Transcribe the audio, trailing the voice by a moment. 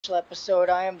episode.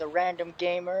 I am the Random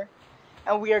Gamer,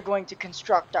 and we are going to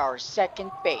construct our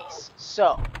second base.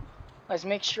 So, let's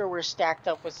make sure we're stacked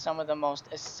up with some of the most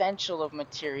essential of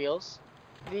materials.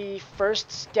 The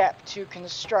first step to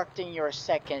constructing your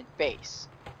second base,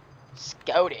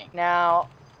 scouting. Now,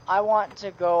 I want to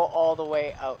go all the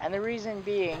way out, and the reason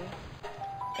being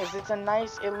is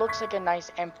it looks like a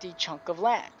nice empty chunk of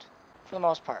land. For the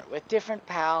most part, with different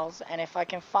pals, and if I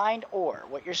can find ore.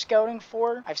 What you're scouting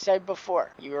for, I've said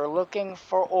before, you are looking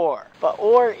for ore. But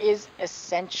ore is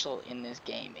essential in this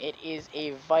game. It is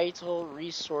a vital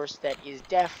resource that is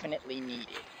definitely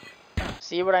needed.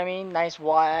 See what I mean? Nice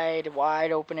wide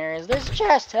open areas. There's a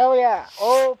chest, hell yeah!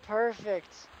 Oh,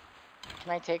 perfect.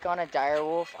 Can I take on a dire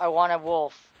wolf? I want a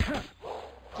wolf.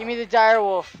 Give me the dire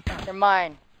wolf. They're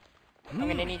mine. I'm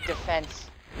gonna need defense.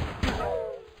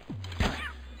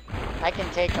 I can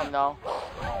take him though.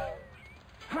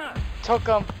 Took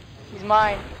him. He's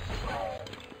mine.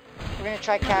 We're gonna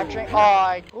try capturing.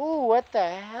 Oh, ooh, what the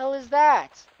hell is that?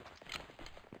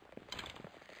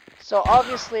 So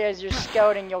obviously, as you're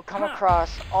scouting, you'll come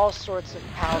across all sorts of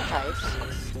pal types.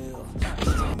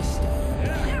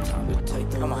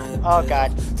 Come on. Oh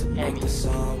god. Enemies.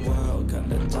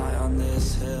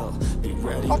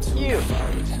 Fuck you.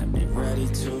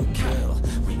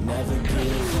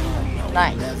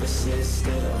 Nice.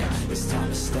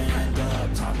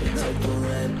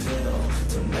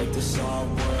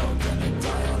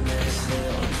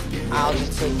 I'll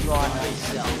just take you on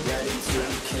myself.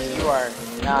 You are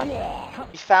nothing.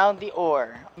 We found the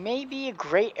ore. Maybe a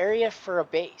great area for a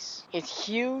base. It's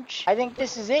huge. I think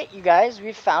this is it, you guys.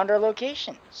 We've found our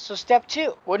location. So step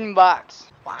 2, wooden box.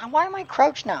 Why am I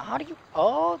crouched now? How do you...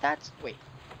 Oh, that's... Wait.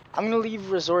 I'm going to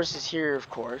leave resources here, of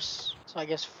course. So I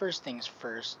guess first things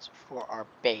first for our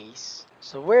base.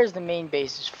 So where's the main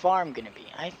base's farm going to be?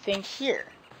 I think here.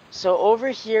 So over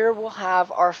here we'll have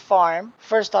our farm.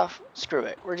 First off, screw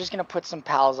it. We're just going to put some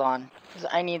pals on, because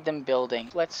I need them building.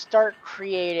 Let's start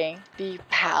creating the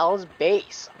pals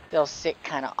base. They'll sit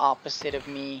kind of opposite of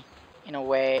me in a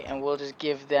way, and we'll just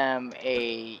give them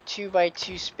a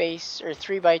 2x2 space or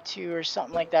 3x2 or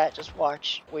something like that. Just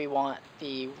watch. We want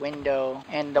the window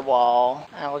and the wall,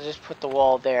 and I'll just put the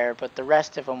wall there, but the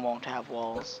rest of them won't have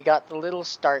walls. We got the little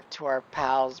start to our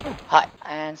pals hut,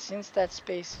 and since that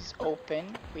space is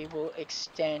open, we will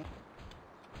extend.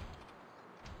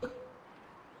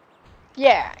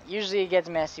 Yeah, usually it gets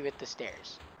messy with the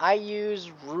stairs. I use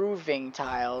roofing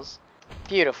tiles.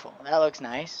 Beautiful. That looks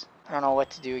nice. I don't know what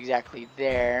to do exactly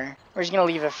there. We're just gonna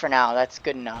leave it for now. That's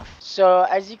good enough. So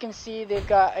as you can see, they've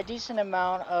got a decent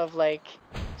amount of like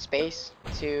space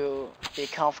to be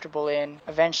comfortable in.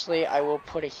 Eventually I will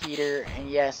put a heater, and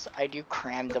yes, I do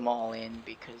cram them all in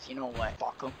because you know what,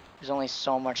 fuck them. There's only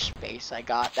so much space I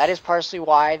got. That is partially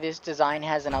why this design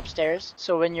has an upstairs.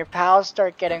 So when your pals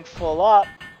start getting full up,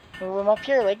 move them up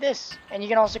here like this. And you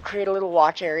can also create a little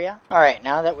watch area. Alright,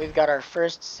 now that we've got our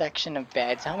first section of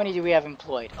beds, how many do we have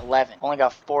employed? 11. Only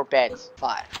got 4 beds.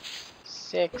 5,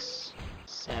 6,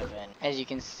 7. As you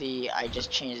can see, I just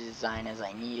changed the design as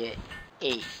I need it.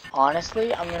 8.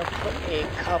 Honestly, I'm going to put a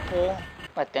couple.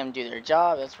 Let them do their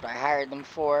job. That's what I hired them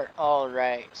for.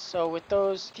 Alright, so with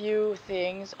those few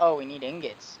things... Oh, we need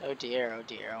ingots. Oh dear,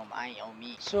 oh my, oh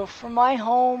me. So for my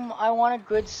home, I want a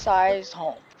good sized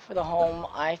home. For the home,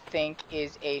 I think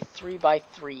is a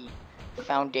 3x3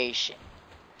 foundation,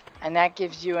 and that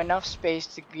gives you enough space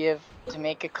to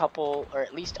make a couple, or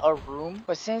at least a room.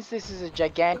 But since this is a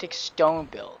gigantic stone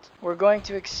build, we're going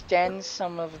to extend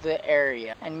some of the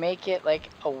area and make it like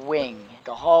a wing.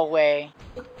 The hallway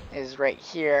is right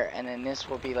here, and then this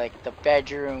will be like the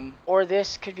bedroom, or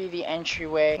this could be the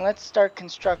entryway. Let's start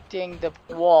constructing the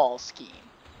wall scheme.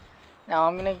 Now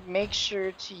I'm gonna make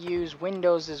sure to use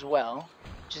windows as well,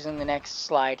 which is in the next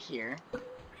slide here,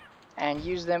 and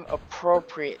use them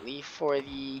appropriately for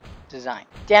the design.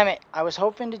 Damn it, I was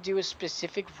hoping to do a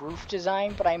specific roof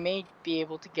design, but I may be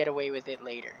able to get away with it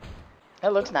later.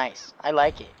 That looks nice. I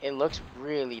like it. It looks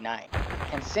really nice.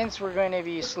 And since we're going to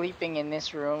be sleeping in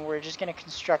this room, we're just going to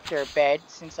construct our bed.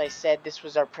 Since I said this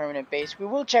was our permanent base, we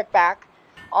will check back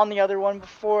on the other one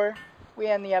before we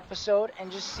end the episode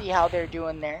and just see how they're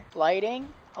doing there. Lighting,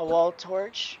 a wall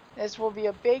torch. This will be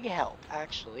a big help,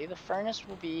 actually. The furnace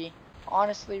will be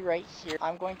honestly right here.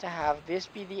 I'm going to have this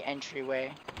be the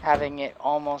entryway. Having it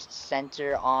almost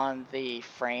center on the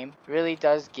frame really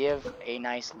does give a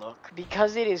nice look.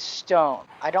 Because it is stone,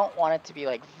 I don't want it to be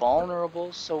like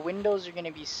vulnerable, so windows are going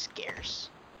to be scarce.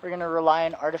 We're going to rely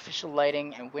on artificial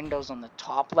lighting and windows on the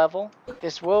top level.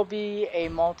 This will be a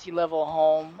multi-level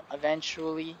home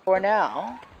eventually. For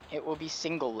now, it will be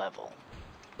single level.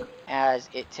 as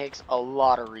it takes a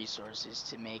lot of resources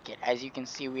to make it. As you can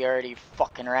see, we already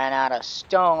fucking ran out of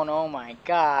stone. Oh my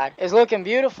god. It's looking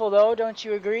beautiful though, don't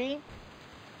you agree?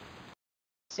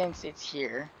 Since it's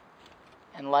here,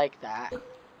 and like that,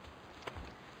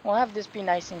 we'll have this be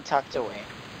nice and tucked away.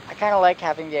 I kind of like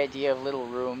having the idea of little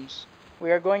rooms.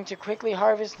 We are going to quickly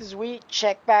harvest this wheat,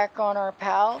 check back on our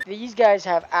pal. These guys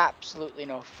have absolutely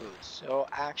no food, so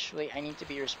actually I need to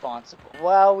be responsible.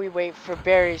 While we wait for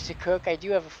berries to cook, I do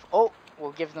have oh,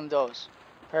 we'll give them those.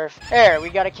 Perfect. There, we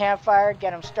got a campfire, get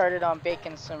them started on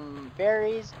baking some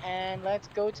berries, and let's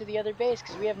go to the other base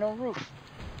because we have no roof.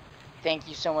 Thank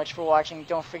you so much for watching.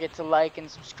 Don't forget to like and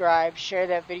subscribe. Share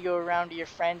that video around to your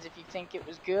friends if you think it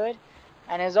was good.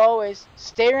 And as always,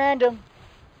 stay random.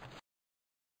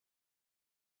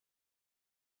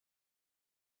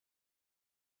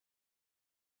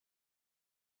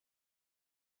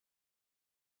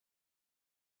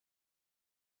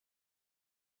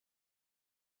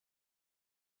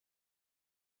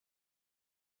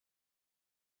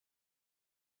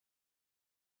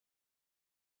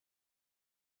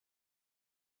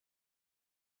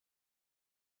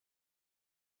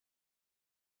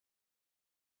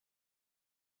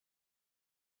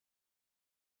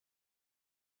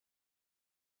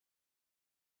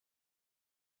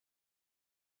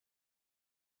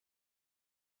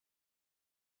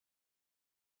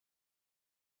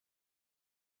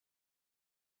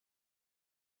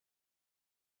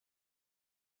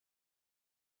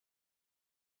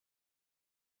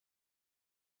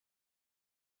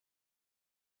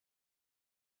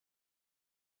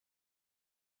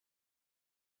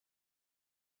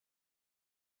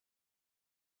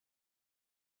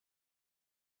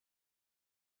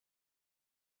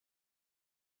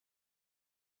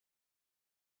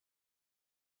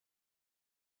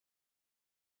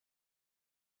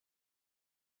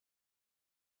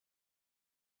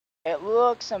 It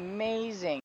looks amazing.